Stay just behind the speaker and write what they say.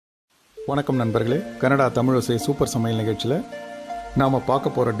வணக்கம் நண்பர்களே, கனடா தமிழோசை சூப்பர் சமையல் நிகழ்ச்சியில் நாம்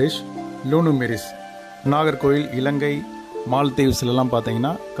பார்க்க போகிற டிஷ் லூனு மிரிஸ். நாகர்கோவில், இலங்கை, மால்தீவ்ஸ்லாம்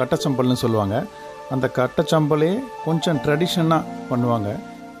பார்த்தீங்கன்னா கட்டச்சம்பல்னு சொல்லுவாங்க. அந்த கட்டச்சம்பலே கொஞ்சம் ட்ரெடிஷனாக பண்ணுவாங்க.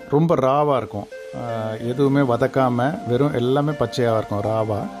 ரொம்ப ராவாக இருக்கும், எதுவுமே வதக்காமல் வெறும் எல்லாமே பச்சையாக இருக்கும்,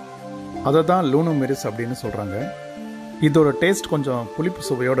 ராவாக. அதை தான் லூனு மிரிஸ் அப்படின்னு சொல்கிறாங்க. இதோட டேஸ்ட் கொஞ்சம் புளிப்பு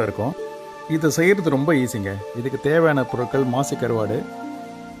சுவையோடு இருக்கும். இதை செய்கிறது ரொம்ப ஈஸிங்க. இதுக்கு தேவையான பொருட்கள் மாசி கருவாடு.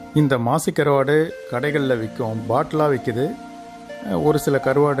 இந்த மாசி கருவாடு கடைகளில் விற்கும், பாட்டிலாக விற்கிது. ஒரு சில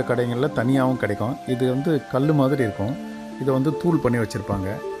கருவாடு கடைகளில் தனியாகவும் கிடைக்கும். இது கல் மாதிரி இருக்கும். இதை தூள் பண்ணி வச்சுருப்பாங்க.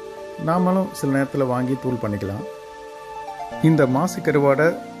 நாமளும் சில நேரத்தில் வாங்கி தூள் பண்ணிக்கலாம். இந்த மாசி கருவாடை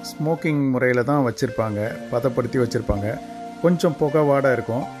ஸ்மோக்கிங் முறையில் தான் வச்சுருப்பாங்க, பதப்படுத்தி வச்சுருப்பாங்க. கொஞ்சம் புகை வாடை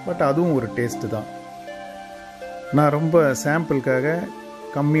இருக்கும், பட் அதுவும் ஒரு டேஸ்ட்டு தான். நான் ரொம்ப சாம்பிளுக்காக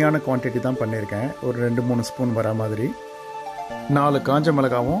கம்மியான குவான்டிட்டி தான் பண்ணியிருக்கேன். ஒரு 2-3 ஸ்பூன் வர மாதிரி. 4 காஞ்ச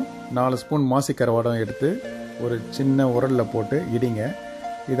மிளகாவும் 4 ஸ்பூன் மாசி கருவாடும் எடுத்து ஒரு சின்ன உரலில் போட்டு இடிங்க.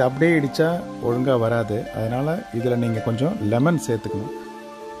 இது அப்படியே இடித்தா ஒழுங்காக வராது. அதனால் இதில் நீங்கள் கொஞ்சம் லெமன் சேர்த்துக்கணும்.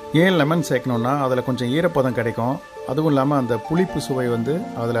 ஏன் லெமன் சேர்க்கணுன்னா அதில் கொஞ்சம் ஈரப்பதம் கிடைக்கும். அதுவும் இல்லாமல் அந்த புளிப்பு சுவை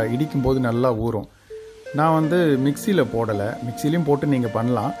அதில் இடிக்கும்போது நல்லா ஊறும். நான் மிக்சியில் போடலை. மிக்சிலையும் போட்டு நீங்கள்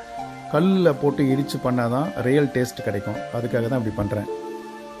பண்ணலாம். கல்லில் போட்டு இடித்து பண்ணால் தான் ரியல் டேஸ்ட் கிடைக்கும். அதுக்காக தான் இப்படி பண்ணுறேன்.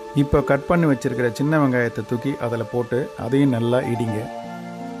 இப்போ கட் பண்ணி வச்சுருக்கிற சின்ன வெங்காயத்தை தூக்கி அதில் போட்டு அதையும் நல்லா இடிங்க.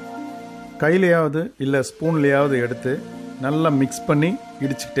 கையிலையாவது இல்லை ஸ்பூன்லையாவது எடுத்து நல்லா மிக்ஸ் பண்ணி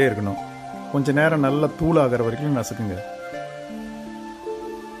இடிச்சுக்கிட்டே இருக்கணும். கொஞ்சம் நேரம் நல்லா தூளாகிற வரைக்கும் நசுக்குங்க.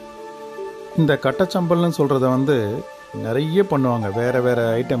 இந்த கட்டச்சம்பல்னு சொல்கிறத நிறைய பண்ணுவாங்க, வேறு வேறு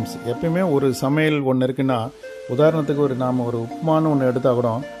ஐட்டம்ஸ். எப்பயுமே ஒரு சமையல் ஒன்று இருக்குன்னா, உதாரணத்துக்கு நாம் ஒரு உப்புமான்னு ஒன்று எடுத்தால் கூட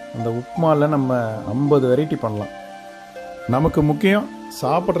அந்த உப்புமாவில் நம்ம 50 வெரைட்டி பண்ணலாம். நமக்கு முக்கியம்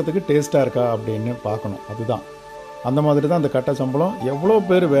சாப்பிட்றதுக்கு டேஸ்ட்டாக இருக்கா அப்படின்னு பார்க்கணும். அதுதான். அந்த மாதிரி தான் அந்த கட்டை சம்பளம். எவ்வளோ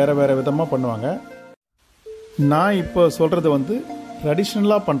பேர் வேறு வேறு விதமாக பண்ணுவாங்க. நான் இப்போ சொல்கிறது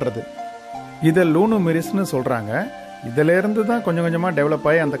ட்ரெடிஷ்னலாக பண்ணுறது. இதை லூனு மிரிஸ்னு சொல்கிறாங்க. இதிலேருந்து தான் கொஞ்சம் கொஞ்சமாக டெவலப்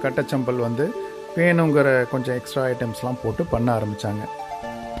ஆகி அந்த கட்டச்சம்பல் வேணுங்கிற கொஞ்சம் எக்ஸ்ட்ரா ஐட்டம்ஸ்லாம் போட்டு பண்ண ஆரம்பித்தாங்க.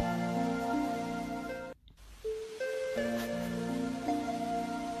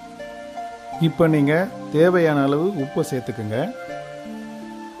 இப்போ நீங்கள் தேவையான அளவு உப்பு சேர்த்துக்குங்க.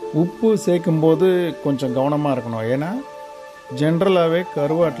 உப்பு சேர்க்கும்போது கொஞ்சம் கவனமாக இருக்கணும். ஏன்னா ஜென்ரலாகவே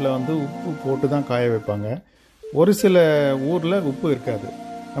கருவாட்டில் உப்பு போட்டு தான் காய வைப்பாங்க. ஒரு சில ஊரில் உப்பு இருக்காது.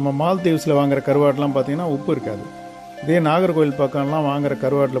 நம்ம மால்தீவ்ஸில் வாங்குகிற கருவாட்டெலாம் பார்த்திங்கன்னா உப்பு இருக்காது. இதே நாகர்கோவில் பக்கம்லாம் வாங்குகிற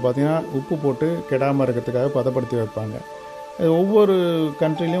கருவாட்டில் பார்த்திங்கன்னா உப்பு போட்டு கெடாமல் இருக்கிறதுக்காக பதப்படுத்தி வைப்பாங்க. ஒவ்வொரு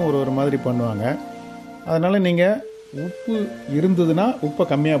கண்ட்ரிலையும் ஒரு மாதிரி பண்ணுவாங்க. அதனால் நீங்கள் உப்பு இருந்ததுன்னா உப்பை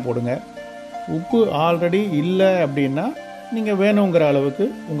கம்மியாக போடுங்க. உப்பு ஆல்ரெடி இல்லை அப்படின்னா நீங்கள் வேணுங்கிற அளவுக்கு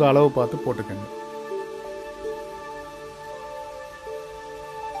உங்கள் அளவு பார்த்து போட்டுக்கோங்க.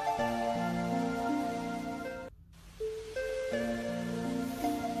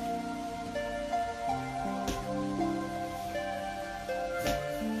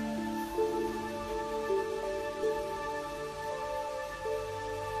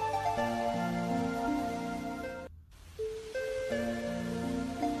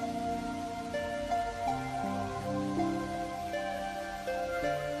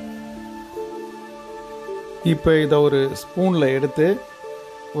 இப்போ இதை ஒரு ஸ்பூனில் எடுத்து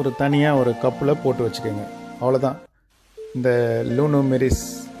ஒரு தனியாக ஒரு கப்பில் போட்டு வச்சுக்கோங்க. அவ்வளோதான். இந்த லூனு மிரிஸ்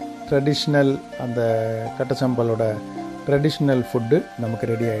ட்ரெடிஷ்னல், அந்த கட்டச்சம்பலோட ட்ரெடிஷ்னல் ஃபுட்டு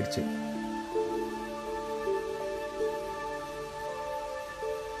நமக்கு ரெடி ஆயிடுச்சு.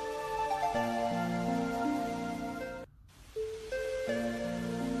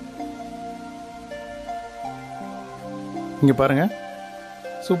 இங்கே பாருங்கள்,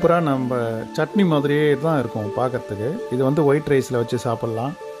 சூப்பராக நம்ம சட்னி மாதிரியே தான் இருக்கும் பார்க்குறதுக்கு. இது ஒயிட் ரைஸில் வச்சு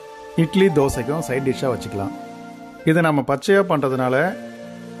சாப்பிட்லாம். இட்லி, தோசைக்கும் சைட் டிஷ்ஷாக வச்சுக்கலாம். இதை நம்ம பச்சையாக பண்ணுறதுனால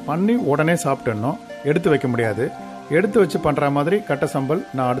பண்ணி உடனே சாப்பிட்டுடணும், எடுத்து வைக்க முடியாது. எடுத்து வச்சு பண்ணுற மாதிரி கட்டை சம்பல்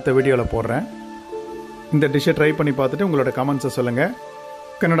நான் அடுத்த வீடியோவில் போடுறேன். இந்த டிஷ்ஷை ட்ரை பண்ணி பார்த்துட்டு உங்களோட கமெண்ட்ஸை சொல்லுங்கள்.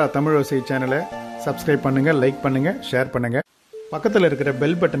 கனடா தமிழோசை சேனலை சப்ஸ்கிரைப் பண்ணுங்கள், லைக் பண்ணுங்கள், ஷேர் பண்ணுங்கள். பக்கத்தில் இருக்கிற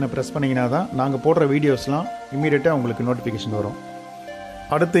பெல் பட்டனை ப்ரெஸ் பண்ணிங்கன்னா தான் நாங்கள் போடுற வீடியோஸ்லாம் இம்மீடியட்டாக உங்களுக்கு நோட்டிஃபிகேஷன் வரும்.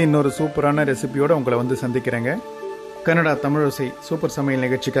 அடுத்து இன்னொரு சூப்பரான ரெசிபியோடு உங்களை சந்திக்கிறேங்க. கனடா தமிழோசை சூப்பர் சமையல்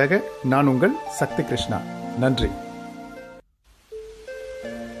நிகழ்ச்சிக்காக நான் உங்கள் சக்தி கிருஷ்ணா. நன்றி.